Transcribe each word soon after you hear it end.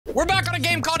We're back on a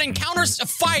game called Encounters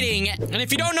Fighting, and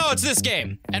if you don't know, it's this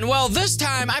game. And well, this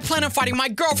time, I plan on fighting my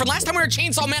girlfriend. Last time we were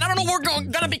Chainsaw Man, I don't know what we're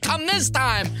gonna become this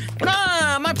time. But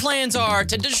my plans are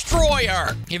to destroy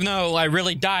her, even though I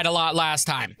really died a lot last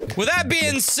time. With that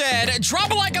being said,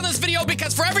 drop a like on this video,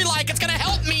 because for every like, it's gonna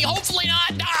help me hopefully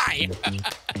not die.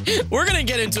 We're gonna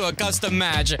get into a custom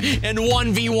match and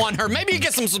 1v1 her. Maybe you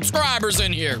get some subscribers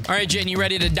in here. All right, Jen, you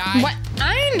ready to die? What?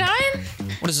 I ain't dying.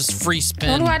 What is this free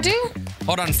spin? What do I do?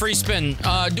 Hold on, free spin.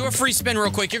 Do a free spin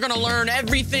real quick. You're gonna learn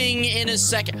everything in a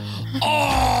second.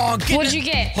 Oh, what'd you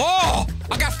get? Oh,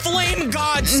 I got Flame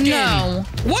God skin. No.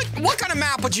 What kind of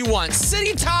map would you want?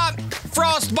 City Top,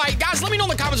 Frostbite. Guys, let me know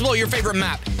in the comments below your favorite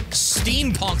map.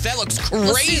 Steampunk, that looks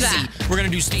crazy. That. We're gonna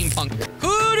do steampunk.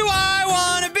 Who do I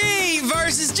wanna be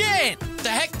versus Jen? The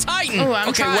heck, Titan. Ooh, I'm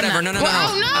okay, trying whatever. that. No.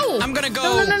 Oh, no. I'm gonna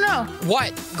go. No.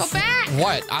 What? Go back.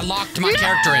 What? I locked my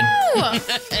character in. And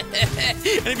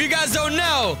if you guys don't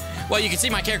know, well, you can see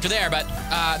my character there, but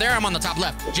there I'm on the top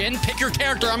left. Jen, pick your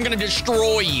character. I'm gonna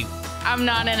destroy you. I'm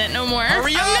not in it no more.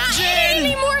 Hurry up, I'm not Jen. in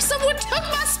it anymore. Someone took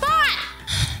my spot.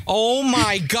 Oh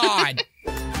my God.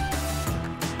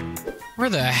 Where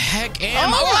the heck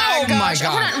am I? Oh my my gosh.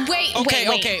 God. Hold on. Wait.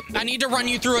 Okay. I need to run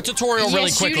you through a tutorial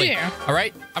really quickly. You do. All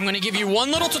right. I'm gonna give you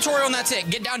one little tutorial and that's it.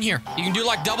 Get down here. You can do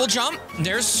like double jump.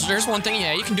 There's one thing.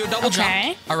 Yeah, you can do a double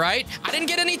jump. All right. I didn't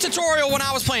get any tutorial when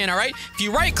I was playing. All right. If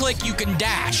you right click, you can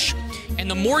dash.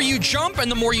 And the more you jump and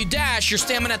the more you dash, your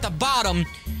stamina at the bottom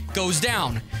goes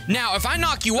down. Now, if I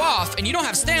knock you off and you don't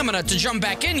have stamina to jump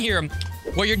back in here,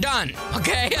 well, you're done,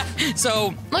 okay?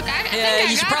 So, look, I think I you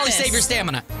should got probably this. save your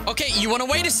stamina. Okay, you want to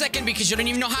wait a second because you don't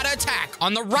even know how to attack.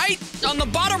 On the right, on the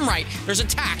bottom right, there's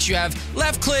attacks. You have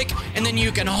left click, and then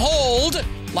you can hold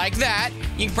like that.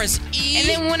 You can press E. And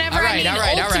then whenever I need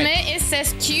ultimate, it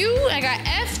says Q. I got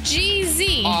F, G,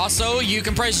 Z. Also, you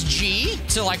can press G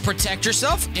to like protect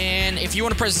yourself. And if you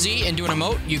want to press Z and do an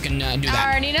emote, you can do that. I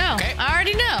already know. Okay. I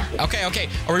already know. Okay.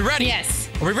 Are we ready? Yes.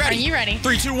 Are we ready? Are you ready?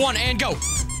 3, 2, 1, and go.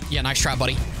 Yeah, nice try,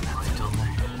 buddy.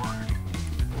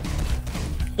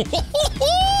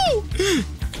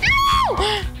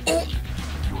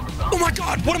 Oh my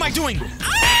God, what am I doing?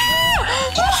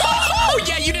 Oh,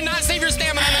 yeah, you did not save your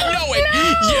stamina, and I know it.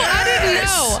 No,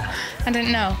 yes. I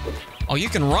didn't know. Oh, you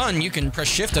can run. You can press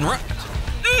shift and run.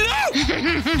 No!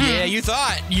 Yeah, you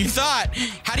thought.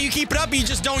 How do you keep it up? You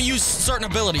just don't use certain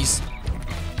abilities.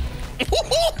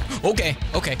 Okay.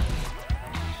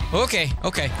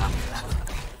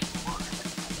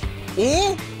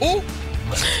 Ooh.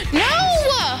 No!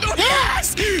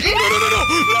 Yes! No!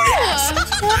 Yes!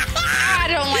 I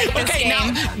don't like this okay, game.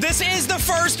 now, this is the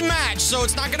first match, so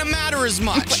it's not gonna matter as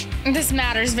much. This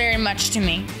matters very much to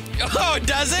me. Oh,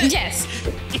 does it? Yes.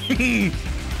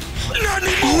 Not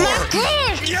anymore! Oh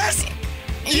my gosh! Yes!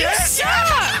 You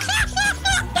suck!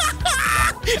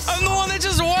 I'm the one that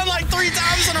just won like 3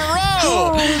 times in a row.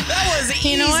 Oh. That was easy.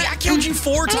 You know what? I killed you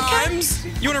 4 times.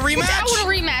 You want a rematch? I want a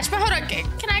rematch, but hold on.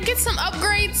 Can I get some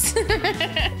upgrades?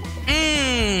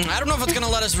 I don't know if it's gonna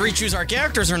let us re-choose our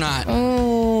characters or not.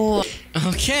 Oh.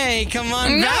 Okay, come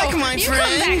on back, my you friend.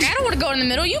 come back. I don't want to go in the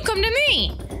middle. You come to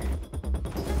me.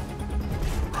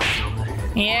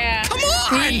 Yeah. Come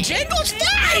on, Jen, let's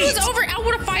fight. It was over. I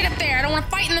want to fight up there. I don't want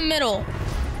to fight in the middle.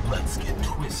 Let's get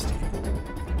twisted.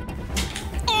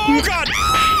 Oh God!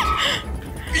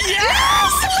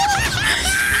 Yes!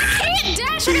 I can't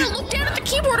dash. I gotta look down at the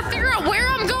keyboard to figure out where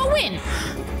I'm going.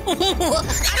 I don't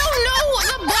know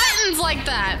the buttons like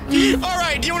that. All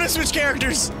right, do you want to switch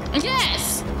characters?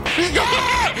 Yes.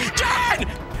 John!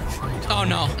 Oh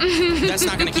no, that's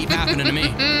not gonna keep happening to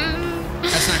me.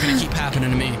 That's not gonna keep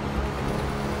happening to me.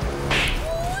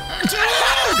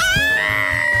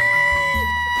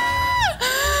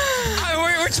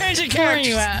 We're changing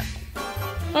characters.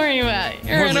 Where are you at?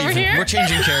 You're right over here? We're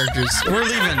changing characters. We're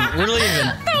leaving. The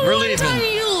We're one leaving. time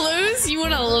you lose, you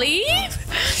want to leave?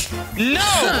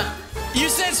 No! You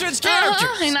said switch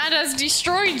characters. And I just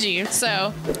destroyed you,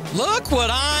 so. Look what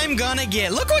I'm gonna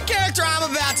get. Look what character I'm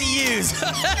about to use.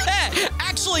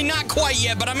 Actually, not quite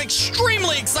yet, but I'm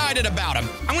extremely excited about him.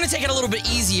 I'm gonna take it a little bit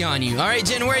easy on you. All right,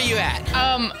 Jen, where are you at?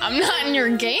 I'm not in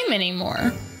your game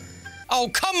anymore. Oh,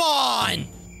 come on!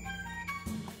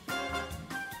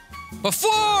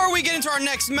 Before we get into our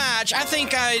next match, I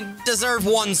think I deserve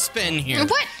 1 spin here.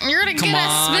 What? You're gonna get a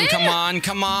spin?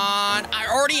 Come on. I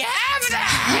already have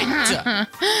that!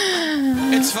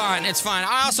 It's fine.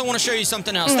 I also want to show you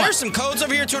something else. There's some codes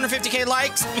over here, 250K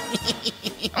likes.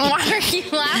 Why are you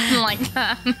laughing like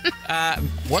that?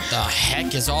 What the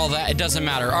heck is all that? It doesn't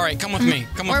matter. All right, come with me.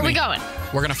 Where are we going?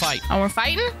 We're gonna fight. Oh, we're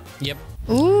fighting? Yep.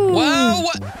 Ooh. Whoa,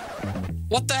 what?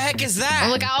 What the heck is that?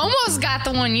 Look, I almost got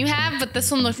the one you have, but this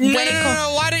one looked way cool.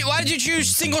 No. Why did you choose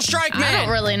Single Strike Man? I don't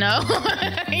really know.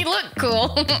 He looked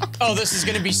cool. Oh, this is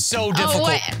gonna be so difficult.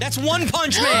 wait. That's One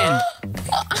Punch Man.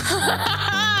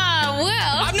 Well.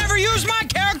 I've never used my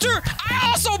character.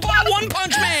 I also bought One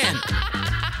Punch Man.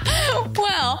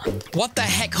 Well. What the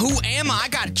heck? Who am I? I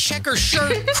got a checker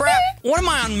shirt. Crap. What am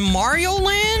I on Mario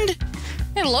Land?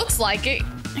 It looks like it.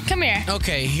 Come here.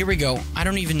 Okay, here we go. I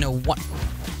don't even know what.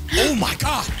 Oh my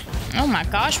god. Oh my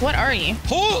gosh, what are you?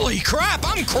 Holy crap,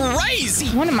 I'm crazy.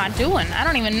 What am I doing? I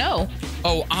don't even know.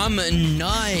 Oh, I'm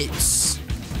nuts.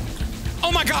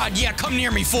 Oh my god, yeah, come near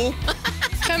me, fool.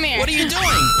 Come here. What are you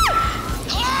doing?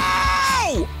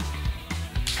 Oh!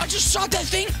 I just shot that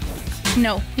thing.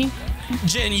 No.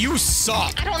 Jen, you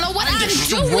suck. I don't know what I'm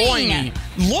destroying doing.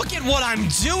 me. Look at what I'm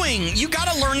doing. You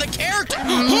gotta learn the character.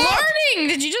 I'm learning.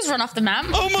 Did you just run off the map?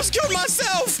 Almost killed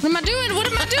myself. What am I doing? What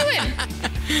am I doing?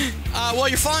 Well,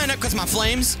 you're fine because my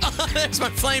flames. There's my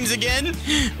flames again.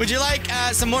 Would you like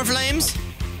some more flames?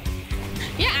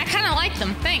 Yeah, I kind of like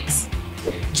them. Thanks.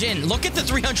 Jen, look at the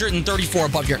 334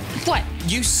 above your... What?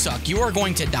 You suck. You are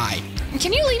going to die.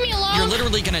 Can you leave me alone? You're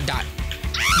literally gonna die.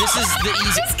 This is the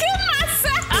easy... I just killed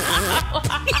myself. What?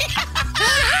 How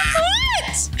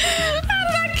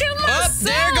did I kill myself? Oh,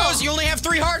 there goes. You only have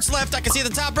 3 hearts left. I can see the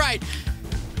top right.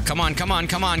 Come on.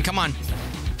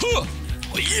 Huh.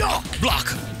 Yeah.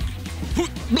 Block.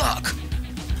 Block.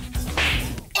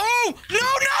 Oh, no.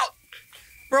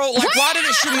 Bro, like, why did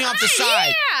it shoot me off the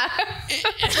side? Yeah.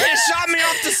 It shot me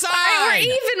off the side. All right,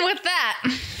 we're even with that.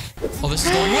 Oh, this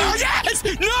is going well. Yes!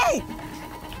 No!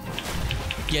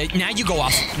 Yeah, now you go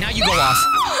off. Yeah.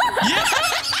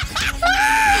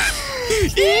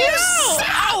 Yes!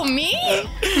 Oh, me?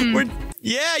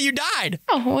 Yeah, you died.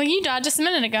 Oh, well, you died just a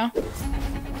minute ago.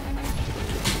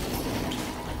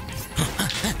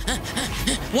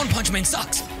 One Punch Man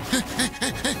sucks.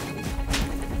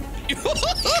 You hear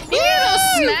those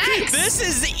smacks? This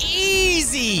is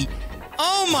easy.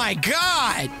 Oh my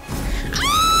god.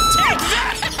 Take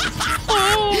that.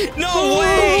 No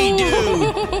way, dude.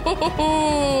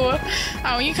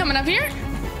 Oh, you coming up here?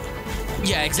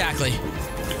 Yeah, exactly.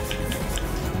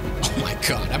 Oh my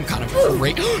god, I'm kind of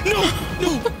great. No.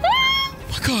 Oh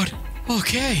my god.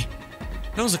 Okay.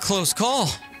 That was a close call.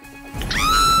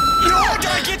 No, did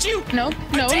I get you? No.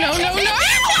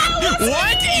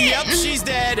 What? Yep, she's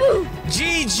dead.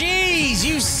 GG's,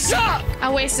 you suck.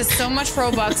 I wasted so much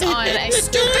Robux on a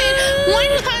stupid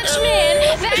One Punch Man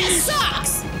that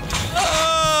sucks.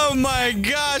 Oh my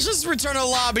gosh, let's return to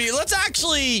lobby. Let's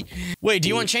actually... Wait, do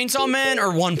you want Chainsaw Man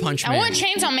or One Punch Man? I want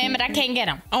Chainsaw Man, but I can't get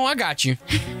him. Oh, I got you.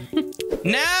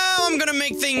 Now I'm gonna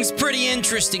make things pretty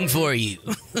interesting for you.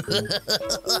 I'm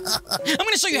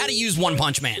gonna show you how to use One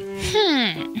Punch Man.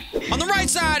 On the right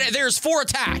side, there's 4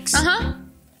 attacks. Uh-huh.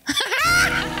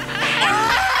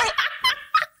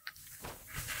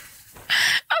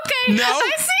 Okay. No.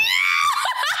 I see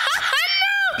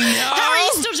you. No. How are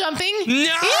you still jumping?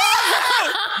 No.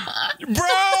 Bro,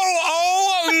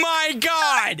 oh my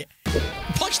god.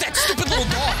 Punch that stupid little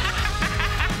dog.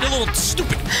 You little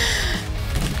stupid.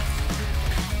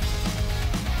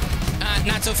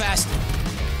 Not so fast.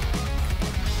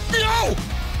 No!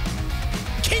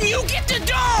 Can you get the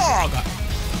dog?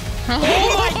 Oh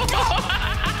my god!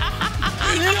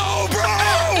 No, bro!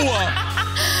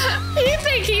 You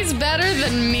think he's better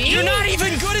than me? You're not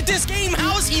even good at this game.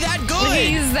 How is he that good?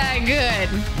 He's that good.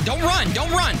 Don't run. Don't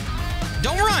run.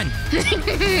 Don't run.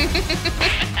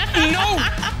 No.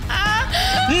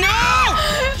 No!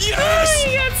 Yes!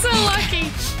 You got so lucky.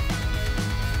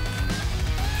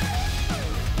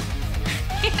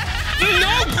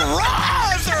 No,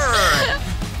 brother!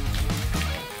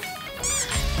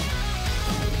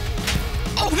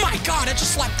 Oh my god, I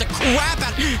just slapped the crap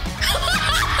out.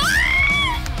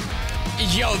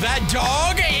 Yo, that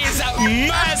dog is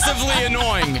massively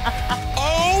annoying.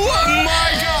 Oh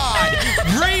my god!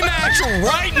 Rematch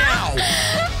right now!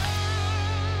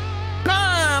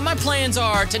 My plans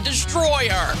are to destroy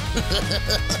her.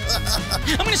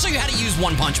 I'm gonna show you how to use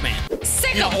One Punch Man.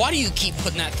 Sick No, him. why do you keep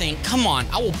putting that thing? Come on,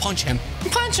 I will punch him.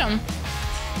 Punch him.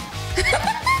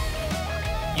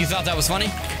 You thought that was funny?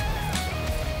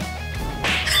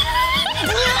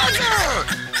 Brother!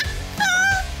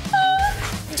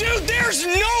 Dude, there's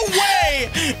no way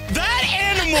that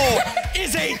animal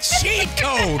is a cheat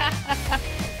code.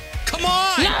 Come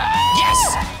on. No!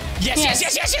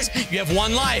 Yes. You have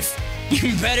 1 life.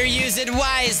 You better use it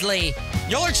wisely.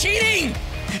 Y'all are cheating.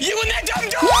 You and that dumb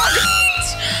dog.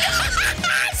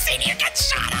 See, you get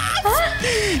shot up.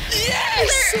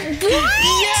 Yes. What?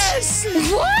 Yes.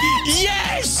 What?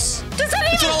 Yes. Does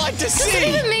that That's what I like to Does see. it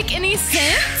even make any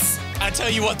sense? tell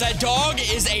you what, that dog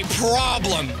is a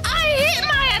problem. I hit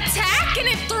my attack and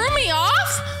it threw me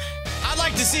off? I'd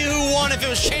like to see who won if it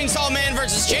was Chainsaw Man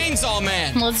versus Chainsaw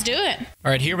Man. Let's do it.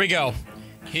 All right, here we go.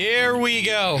 Here we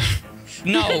go.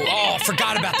 No, oh,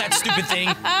 forgot about that stupid thing.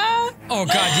 Oh,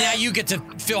 God, yeah, you get to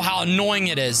feel how annoying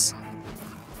it is.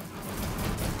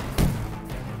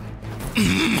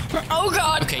 Oh,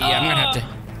 God. Okay, yeah, I'm gonna have to.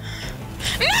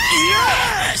 No!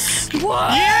 Yes!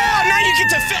 What? Yeah, now you get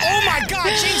to feel. Oh, my God,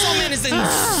 Chainsaw Man is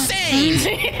insane.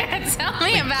 Yeah, tell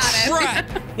me about it. Crap.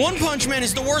 One Punch Man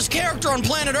is the worst character on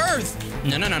planet Earth.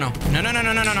 No, no, no, no. No, no, no,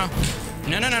 no, no, no, no.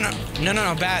 No, no, no, no. No,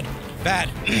 no, no. Bad.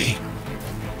 Bad.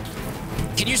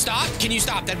 Can you stop? Can you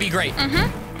stop? That'd be great.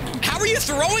 Mm-hmm. How are you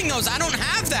throwing those? I don't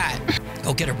have that.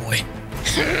 Go get her, boy.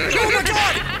 Oh, my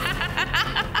God.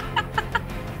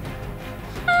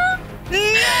 No!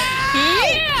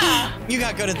 Yeah! You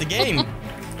got good at the game. No!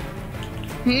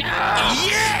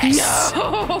 Yes!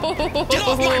 No! Get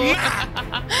off my map!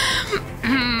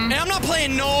 And I'm not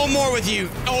playing no more with you.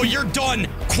 Oh, you're done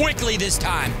quickly this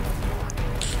time.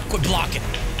 Quit blocking.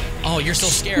 Oh, you're so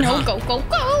scared, No, huh? go, go,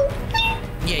 go!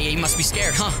 Yeah, you must be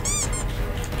scared, huh?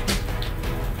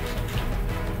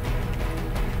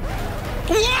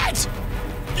 What?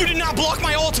 You did not block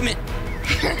my ultimate.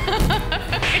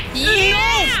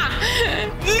 Yeah!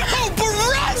 No,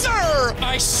 brother!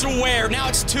 I swear, now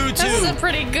it's 2-2. This is a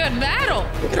pretty good battle.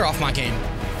 Get her off my game.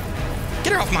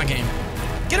 Get her off my game.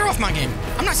 Get her off my game.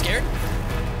 I'm not scared.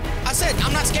 I said,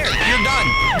 I'm not scared. You're done.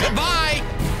 Goodbye.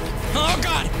 Oh,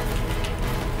 God.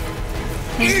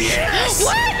 Yes!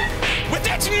 What? But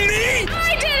that's me!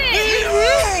 I did it!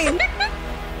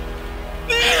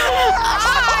 No!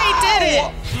 I did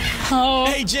it! Oh.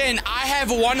 Hey, Jen, I have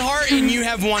one heart and you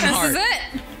have one heart. This is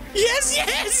it. Yes,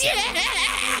 yes, yes!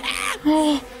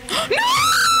 No!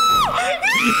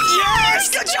 Yes!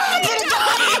 Good job, little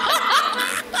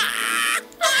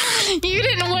doggy! You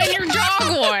didn't win, your dog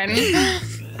won.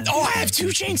 Oh, I have 2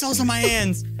 chainsaws in my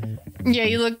hands. Yeah,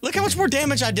 you look. Look how much more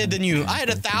damage I did than you. I had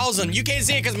 1,000. You can't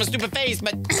see it because of my stupid face,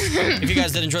 but if you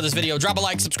guys did enjoy this video, drop a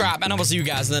like, subscribe, and I will see you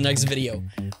guys in the next video.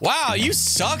 Wow, you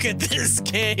suck at this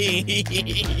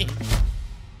game.